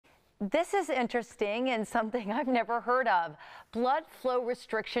This is interesting and something I've never heard of. Blood flow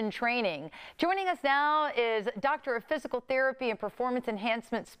restriction training. Joining us now is Doctor of Physical Therapy and Performance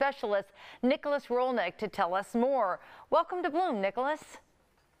Enhancement Specialist Nicholas Rolnick to tell us more. Welcome to Bloom, Nicholas.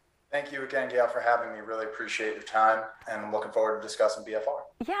 Thank you again, Gail, for having me. Really appreciate your time, and I'm looking forward to discussing BFR.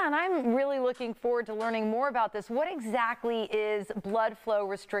 Yeah, and I'm really looking forward to learning more about this. What exactly is blood flow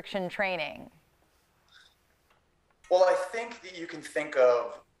restriction training? Well, I think that you can think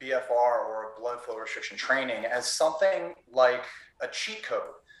of BFR or blood flow restriction training as something like a cheat code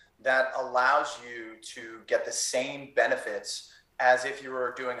that allows you to get the same benefits as if you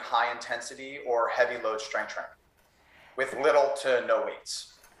were doing high intensity or heavy load strength training with little to no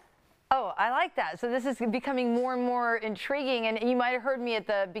weights. Oh, I like that. So this is becoming more and more intriguing. And you might have heard me at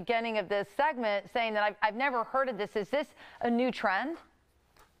the beginning of this segment saying that I've never heard of this. Is this a new trend?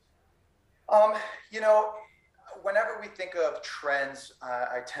 Whenever we think of trends,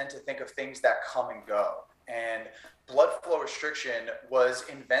 I tend to think of things that come and go. And blood flow restriction was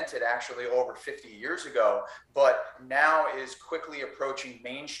invented actually over 50 years ago, but now is quickly approaching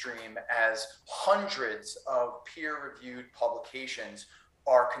mainstream as hundreds of peer-reviewed publications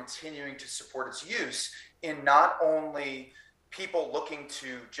are continuing to support its use in not only people looking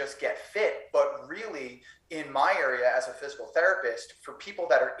to just get fit, but really in my area as a physical therapist for people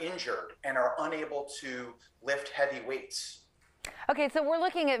that are injured and are unable to lift heavy weights. Okay, so we're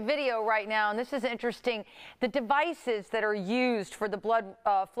looking at video right now, and this is interesting. The devices that are used for the blood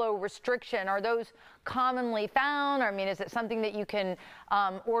flow restriction, are those commonly found? I mean, is it something that you can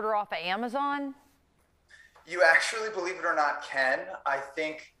order off of Amazon? You actually, believe it or not, can. I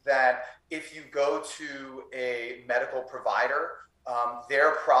think that if you go to a medical provider,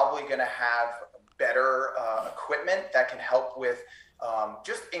 they're probably going to have better equipment that can help with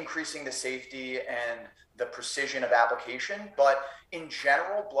just increasing the safety and the precision of application. But in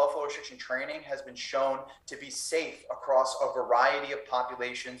general, blood flow restriction training has been shown to be safe across a variety of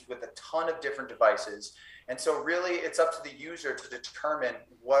populations with a ton of different devices. And so really it's up to the user to determine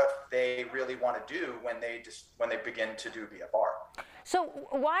what they really want to do when they begin to do BFR. So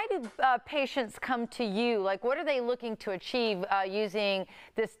why do patients come to you? Like, what are they looking to achieve using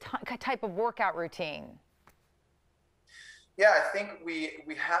this type of workout routine? Yeah, I think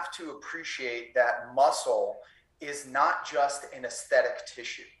we have to appreciate that muscle is not just an aesthetic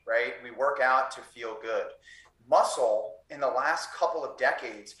tissue, right? We work out to feel good. Muscle, in the last couple of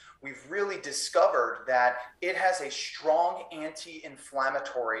decades, we've really discovered that it has a strong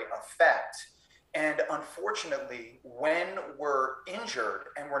anti-inflammatory effect. And unfortunately, when we're injured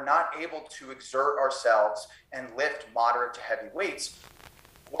and we're not able to exert ourselves and lift moderate to heavy weights,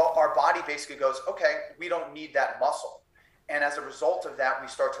 well, our body basically goes, okay, we don't need that muscle. And as a result of that, we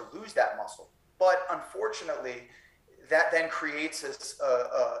start to lose that muscle. But unfortunately, that then creates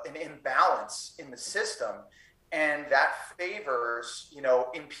an imbalance in the system. And that favors,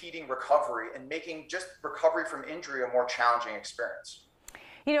 impeding recovery and making just recovery from injury a more challenging experience.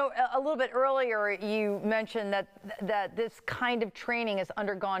 You know, a little bit earlier, you mentioned that this kind of training has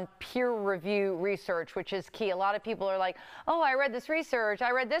undergone peer review research, which is key. A lot of people are like, oh, I read this research.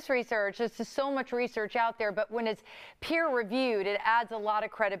 I read this research. There's just so much research out there. But when it's peer reviewed, it adds a lot of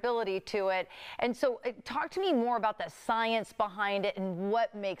credibility to it. And so talk to me more about the science behind it and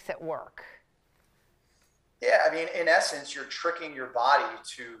what makes it work. Yeah, I mean, in essence, you're tricking your body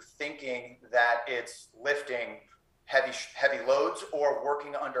to thinking that it's lifting heavy loads or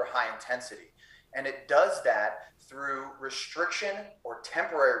working under high intensity. And it does that through restriction or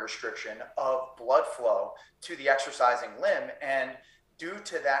temporary restriction of blood flow to the exercising limb. And due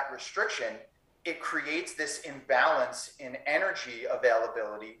to that restriction, it creates this imbalance in energy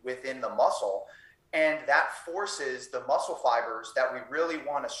availability within the muscle. And that forces the muscle fibers that we really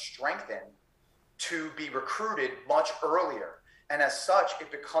want to strengthen to be recruited much earlier. And as such,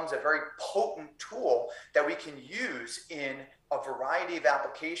 it becomes a very potent tool that we can use in a variety of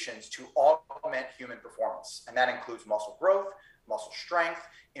applications to augment human performance. And that includes muscle growth, muscle strength,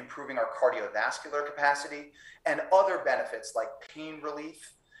 improving our cardiovascular capacity, and other benefits like pain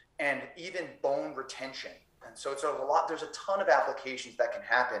relief and even bone retention. And so there's a ton of applications that can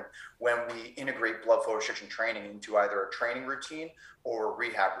happen when we integrate blood flow restriction training into either a training routine or a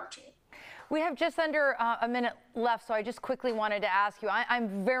rehab routine. We have just under a minute left, so I just quickly wanted to ask you,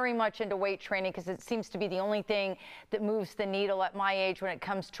 I'm very much into weight training because it seems to be the only thing that moves the needle at my age when it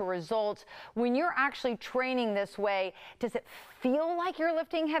comes to results. When you're actually training this way, does it feel like you're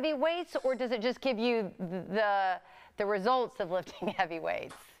lifting heavy weights, or does it just give you the results of lifting heavy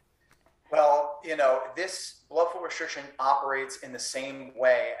weights? Well, this blood flow restriction operates in the same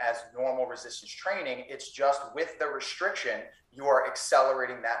way as normal resistance training. It's just with the restriction, you are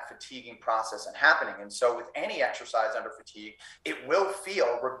accelerating that fatiguing process and happening. And so with any exercise under fatigue, it will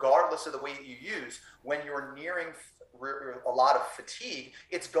feel, regardless of the weight you use, when you're nearing a lot of fatigue,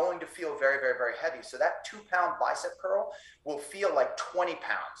 it's going to feel very, very, very heavy. So that 2-pound bicep curl will feel like 20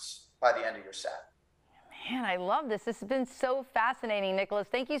 pounds by the end of your set. Man, I love this. This has been so fascinating, Nicholas.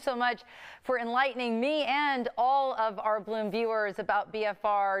 Thank you so much for enlightening me and all of our Bloom viewers about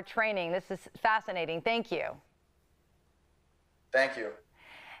BFR training. This is fascinating. Thank you. Thank you.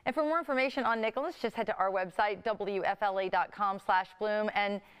 And for more information on Nicholas, just head to our website, WFLA.com/Bloom.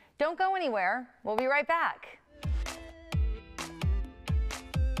 And don't go anywhere. We'll be right back.